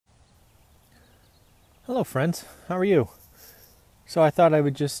Hello, friends. How are you? So I thought I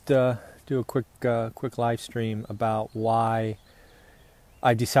would just do a quick live stream about why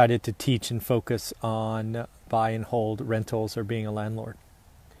I decided to teach and focus on buy and hold rentals or being a landlord.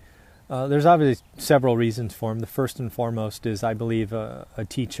 There's obviously several reasons for them. The first and foremost is I believe a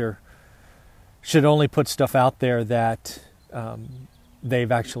teacher should only put stuff out there that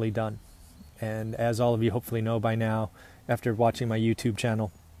they've actually done. And as all of you hopefully know by now, after watching my YouTube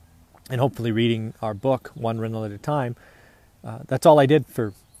channel, and hopefully reading our book, One Rental at a Time, that's all I did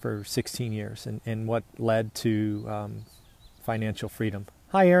for 16 years and what led to financial freedom.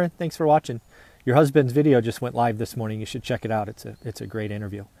 Hi, Aaron. Thanks for watching. Your husband's video just went live this morning. You should check it out. It's a great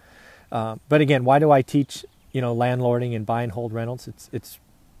interview. But again, why do I teach, landlording and buy and hold rentals? It's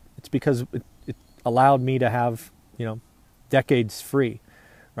because it allowed me to have, decades free,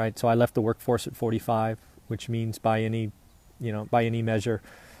 right? So I left the workforce at 45, which means by any measure,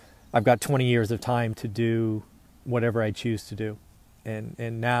 I've got 20 years of time to do whatever I choose to do.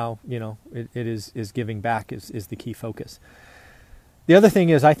 And now, it is giving back is the key focus. The other thing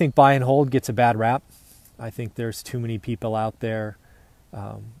is I think buy and hold gets a bad rap. I think there's too many people out there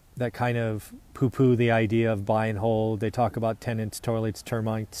that kind of poo-poo the idea of buy and hold. They talk about tenants, toilets,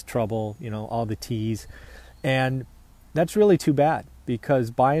 termites, trouble, all the T's. And that's really too bad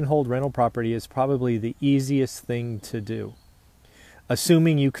because buy and hold rental property is probably the easiest thing to do.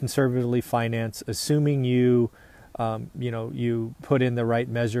 Assuming you conservatively finance, assuming you put in the right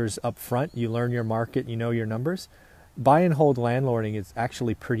measures up front, you learn your market, you know your numbers, buy and hold landlording is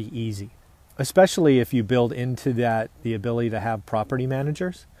actually pretty easy, especially if you build into that the ability to have property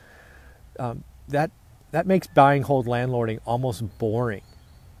managers. That makes buy and hold landlording almost boring,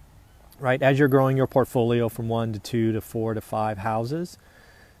 right? As you're growing your portfolio from 1 to 2 to 4 to 5 houses,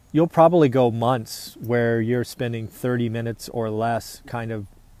 you'll probably go months where you're spending 30 minutes or less kind of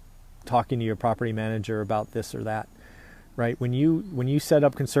talking to your property manager about this or that, right? When you set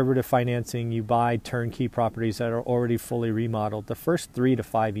up conservative financing, you buy turnkey properties that are already fully remodeled, the first 3 to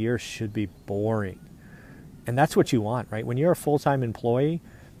 5 years should be boring. And that's what you want, right? When you're a full-time employee,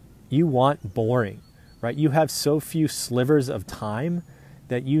 you want boring, right? You have so few slivers of time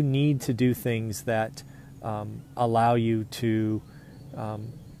that you need to do things that allow you to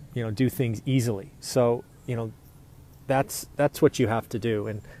do things easily. So, that's what you have to do.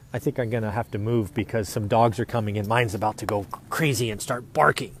 And I think I'm going to have to move because some dogs are coming in. Mine's about to go crazy and start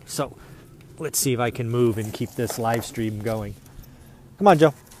barking. So let's see if I can move and keep this live stream going. Come on,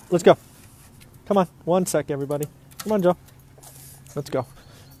 Joe. Let's go. Come on. 1 sec, everybody. Come on, Joe. Let's go.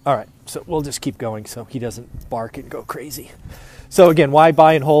 All right. So we'll just keep going so he doesn't bark and go crazy. So again, why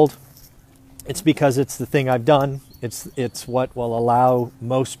buy and hold? It's because it's the thing I've done. It's what will allow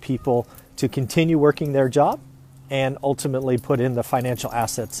most people to continue working their job and ultimately put in the financial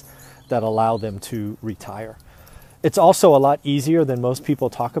assets that allow them to retire. It's also a lot easier than most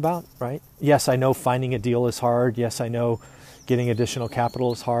people talk about, right? Yes, I know finding a deal is hard. Yes, I know getting additional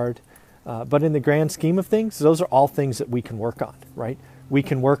capital is hard. But in the grand scheme of things, those are all things that we can work on, right? We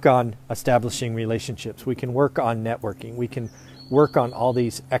can work on establishing relationships. We can work on networking. We can work on all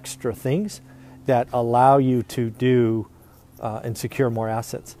these extra things that allow you to do and secure more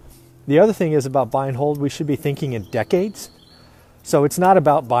assets. The other thing is about buy and hold, we should be thinking in decades. So it's not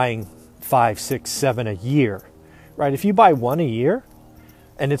about buying 5, 6, 7 a year, right? If you buy one a year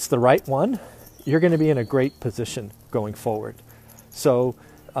and it's the right one, you're going to be in a great position going forward. So,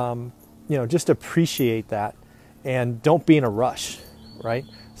 just appreciate that and don't be in a rush, right?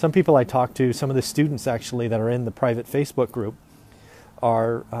 Some people I talk to, some of the students actually that are in the private Facebook group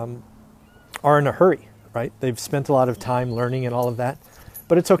are in a hurry, right? They've spent a lot of time learning and all of that,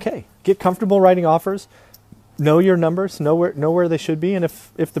 but it's okay. Get comfortable writing offers, know your numbers, know where they should be, and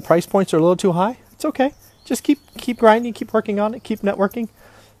if the price points are a little too high, it's okay. Just keep grinding, keep working on it, keep networking.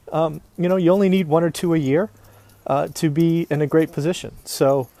 You only need 1 or 2 a year to be in a great position.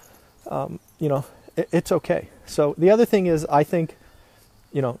 So, it's okay. So the other thing is, I think,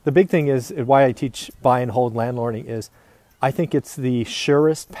 the big thing is why I teach buy and hold landlording is I think it's the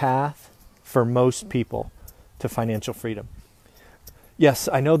surest path for most people to financial freedom. Yes,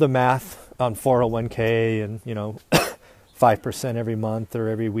 I know the math on 401k and, 5% every month or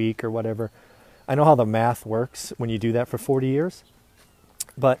every week or whatever. I know how the math works when you do that for 40 years.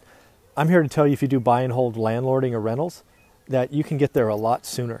 But I'm here to tell you if you do buy and hold landlording or rentals, that you can get there a lot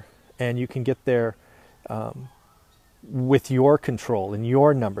sooner. And you can get there with your control and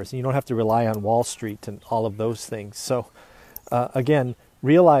your numbers. And you don't have to rely on Wall Street and all of those things. So again,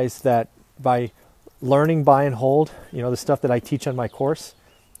 realize that by learning buy and hold, the stuff that I teach on my course,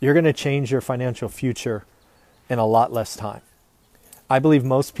 you're going to change your financial future in a lot less time. I believe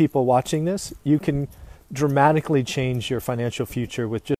most people watching this, you can dramatically change your financial future with just